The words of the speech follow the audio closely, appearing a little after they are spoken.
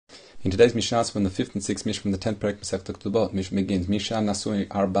In today's Mishnah, from the 5th and 6th Mishnah from the 10th Perek Masechta Ketubot, Mishnah begins, Misha Nasui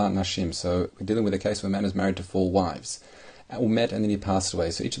Arba Nashim. So we're dealing with a case where a man is married to 4 wives. Umet, and then he passed away.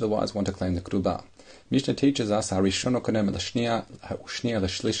 So each of the wives want to claim the Ketubah. Mishnah teaches us, Harishono Konem L'Shnia, Shnia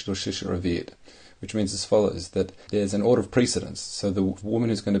L'Shlish L'Shish Ravid, which means as follows, that there's an order of precedence. So the woman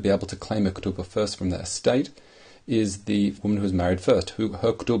who's going to be able to claim a Ketubah first from the estate is the woman who's married first, who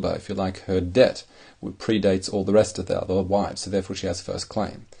her Ketubah, if you like, her debt, predates all the rest of the other wives, so therefore she has first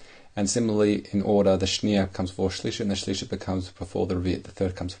claim. And similarly, in order, the Shnia comes before Shlisha, and the Shlisha becomes before the Revit, the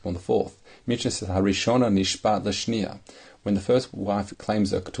third comes before the fourth. Mishnah says, Harishona Nishpat L'Shnia. When the first wife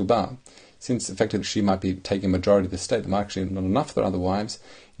claims a Ketubah, since effectively she might be taking a majority of the estate, there might actually not enough for the other wives,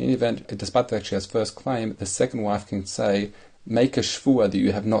 in any event, despite the fact she has first claim, the second wife can say, make a shvua that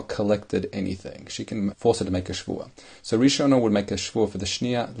you have not collected anything. She can force her to make a shvua. So Rishona would make a shvua for the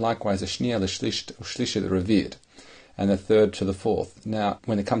Shnia, likewise a Shnia, the Shlisha, the Revit, and the third to the fourth. Now,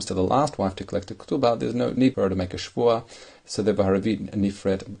 when it comes to the last wife to collect a ketubah, there's no need for her to make a shvua, so the Baharavit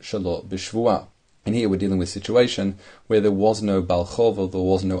nifret shalo b'shvua. And here we're dealing with a situation where there was no balchov, or there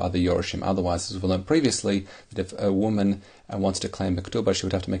was no other yorshim. Otherwise, as we learned previously, that if a woman wants to claim a ketubah, she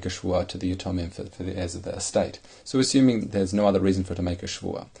would have to make a shvua to the yatomim for the heirs of the estate. So assuming there's no other reason for her to make a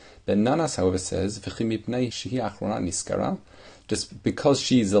shvua. Then Nanas, however, says, just because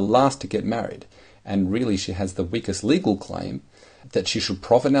she's the last to get married, and really she has the weakest legal claim, that she should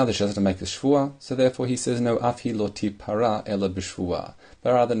profit now that she has to make a shvua, so therefore he says, no, afi loti para ela b'shvua.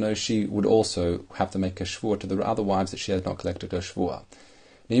 But rather, no, she would also have to make a shvua to the other wives that she has not collected her shvua.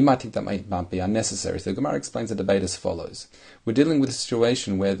 Now you might think that might be unnecessary, so the Gemara explains the debate as follows. We're dealing with a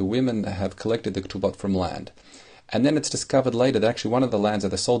situation where the women have collected the ketubot from land, and then it's discovered later that actually one of the lands that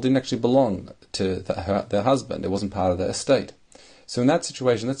they sold didn't actually belong to their husband, it wasn't part of their estate. So in that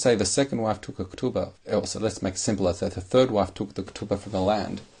situation, let's say the second wife took a ketubah, so let's make it simple, let's say the third wife took the ketubah from the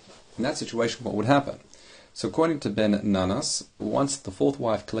land. In that situation, what would happen? So according to Ben Nanas, once the fourth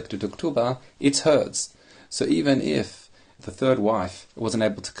wife collected the ketubah, it's hers. So even if the third wife wasn't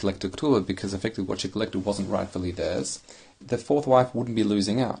able to collect the ketubah because effectively what she collected wasn't rightfully theirs, the fourth wife wouldn't be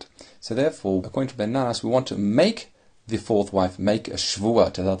losing out. So therefore, according to Ben Nanas, we want to make the fourth wife make a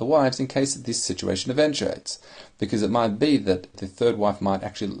shvua to the other wives in case this situation eventuates. Because it might be that the third wife might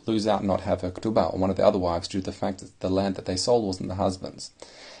actually lose out and not have her ketubah, or one of the other wives, due to the fact that the land that they sold wasn't the husband's.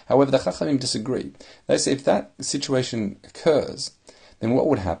 However, the Chachamim disagree. They say if that situation occurs, then what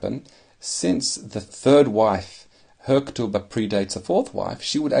would happen? Since the third wife, her ketubah predates the fourth wife,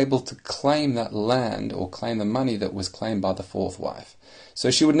 she would be able to claim that land or claim the money that was claimed by the fourth wife. So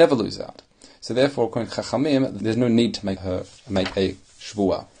she would never lose out. So therefore, according to Chachamim, there's no need to make a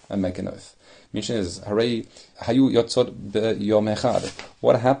shvua and make an oath. Mishnah is, Harei hayu yotzot b'yom echad.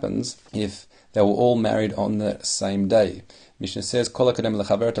 What happens if they were all married on the same day? Mishnah says, Kol hakadem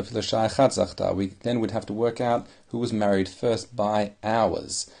lechaver tafilu shah echad zachta. We then would have to work out who was married first by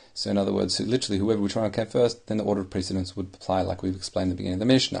hours. So in other words, literally whoever we try to count first, then the order of precedence would apply like we've explained at the beginning of the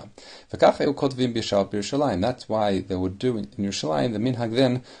Mishnah. That's why they would do in Yerushalayim, the minhag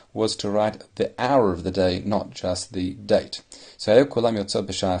then was to write the hour of the day, not just the date. So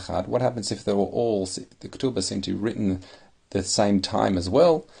what happens if they were all, the ketubah seem to be written the same time as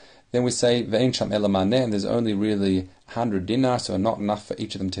well? Then we say, and there's only really 100 dinars, so not enough for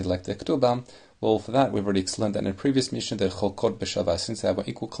each of them to elect their ketubah. Well, for that, we've already learned that in a previous Mishnah, that cholkot b'shavah, since they have an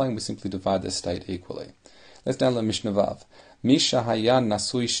equal claim, we simply divide the estate equally. Let's now learn Mishnah Vav. Misha hayan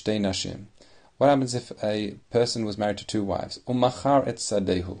nasui shtei nashim. What happens if a person was married to 2 wives? Umachar et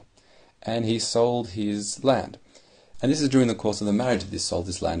sadehu. And he sold his land. And this is during the course of the marriage that he sold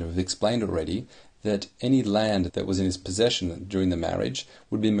his land. We've explained already that any land that was in his possession during the marriage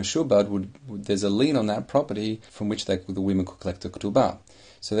would be meshubad, there's a lien on that property from which the women could collect the ketubah.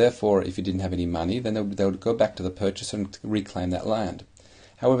 So therefore, if he didn't have any money, then they would go back to the purchaser and reclaim that land.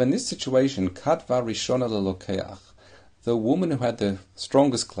 However, in this situation, katva rishona lelokeach, the woman who had the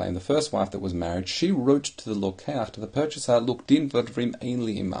strongest claim, the first wife that was married, she wrote to the lokeach, to the purchaser, look, din v'dvrim ein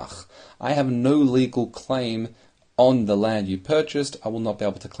li imach. I have no legal claim on the land you purchased. I will not be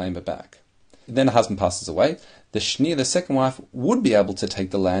able to claim it back. Then the husband passes away. The shni, the second wife, would be able to take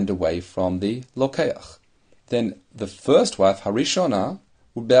the land away from the lokeach. Then the first wife, harishona,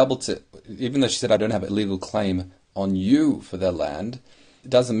 would be able to, even though she said, I don't have a legal claim on you for their land, it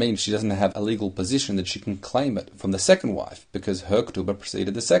doesn't mean she doesn't have a legal position that she can claim it from the second wife, because her ketubah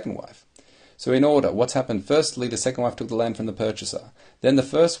preceded the second wife. So in order, what's happened? Firstly, the second wife took the land from the purchaser. Then the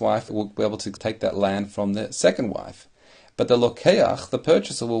first wife will be able to take that land from the second wife. But the lokeach, the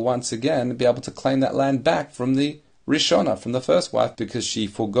purchaser, will once again be able to claim that land back from the rishona, from the first wife, because she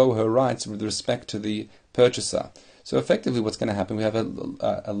forego her rights with respect to the purchaser. So effectively what's going to happen, we have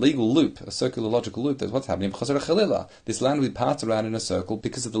a legal loop, a circular logical loop. That's what's happening. This land will be passed around in a circle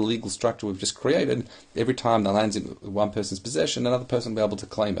because of the legal structure we've just created. Every time the land's in one person's possession, another person will be able to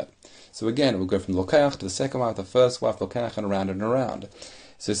claim it. So again, we'll go from the Lokeach to the second wife, the first wife, Lokeach, and around and around.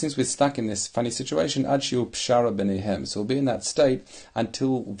 So since we're stuck in this funny situation, Ad Shiu Pshara B'neihem, so we'll be in that state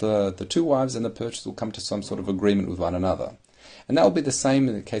until the two wives and the purchaser will come to some sort of agreement with one another. And that will be the same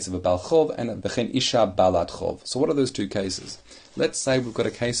in the case of a Bal Chov and a B'chen Isha Balat Chov. So what are those two cases? Let's say we've got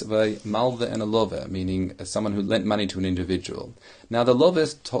a case of a Malve and a Lover, meaning someone who lent money to an individual. Now the Lover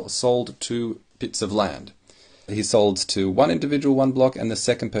sold 2 bits of land. He sold to one individual 1 block, and the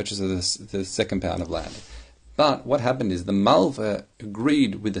second purchaser the second pound of land. But what happened is the Malva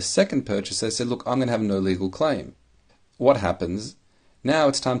agreed with the second purchaser, said, look, I'm going to have no legal claim. What happens? Now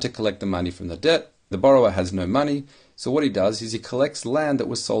it's time to collect the money from the debt. The borrower has no money, so what he does is he collects land that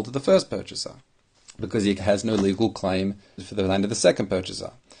was sold to the first purchaser, because he has no legal claim for the land of the second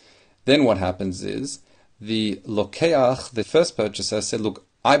purchaser. Then what happens is the Lokeach, the first purchaser, said, look,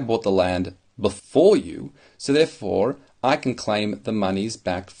 I bought the land before you, so therefore I can claim the monies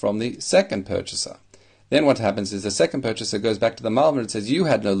back from the second purchaser. Then what happens is the second purchaser goes back to the Malva and says, you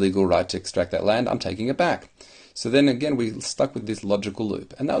had no legal right to extract that land, I'm taking it back. So then again we're stuck with this logical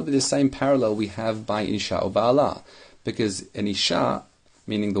loop. And that would be the same parallel we have by Isha or Ba'ala, because an Isha,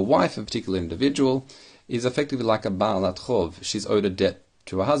 meaning the wife of a particular individual, is effectively like a Ba'alat Chov. She's owed a debt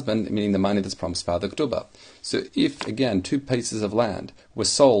to her husband, meaning the money that's promised by the Ketubot. So if, again, 2 pieces of land were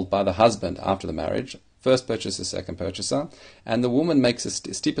sold by the husband after the marriage, first purchaser, second purchaser, and the woman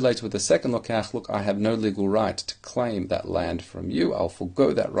stipulates with the second Lokeach, look, I have no legal right to claim that land from you, I'll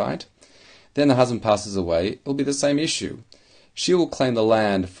forgo that right. Then the husband passes away, it'll be the same issue. She will claim the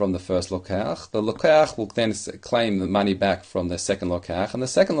land from the first Lokeach. The Lokeach will then claim the money back from the second Lokeach. And the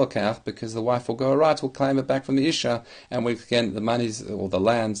second Lokeach, because the wife will go rights, will claim it back from the Isha. And again, the monies or the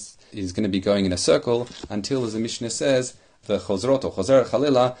lands is going to be going in a circle until, as the Mishnah says, the Chozrot or Chozer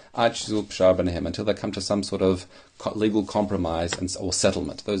Chalila, Ad Shiu Pshar B'neihem, until they come to some sort of legal compromise or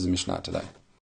settlement. Those are the Mishnah today.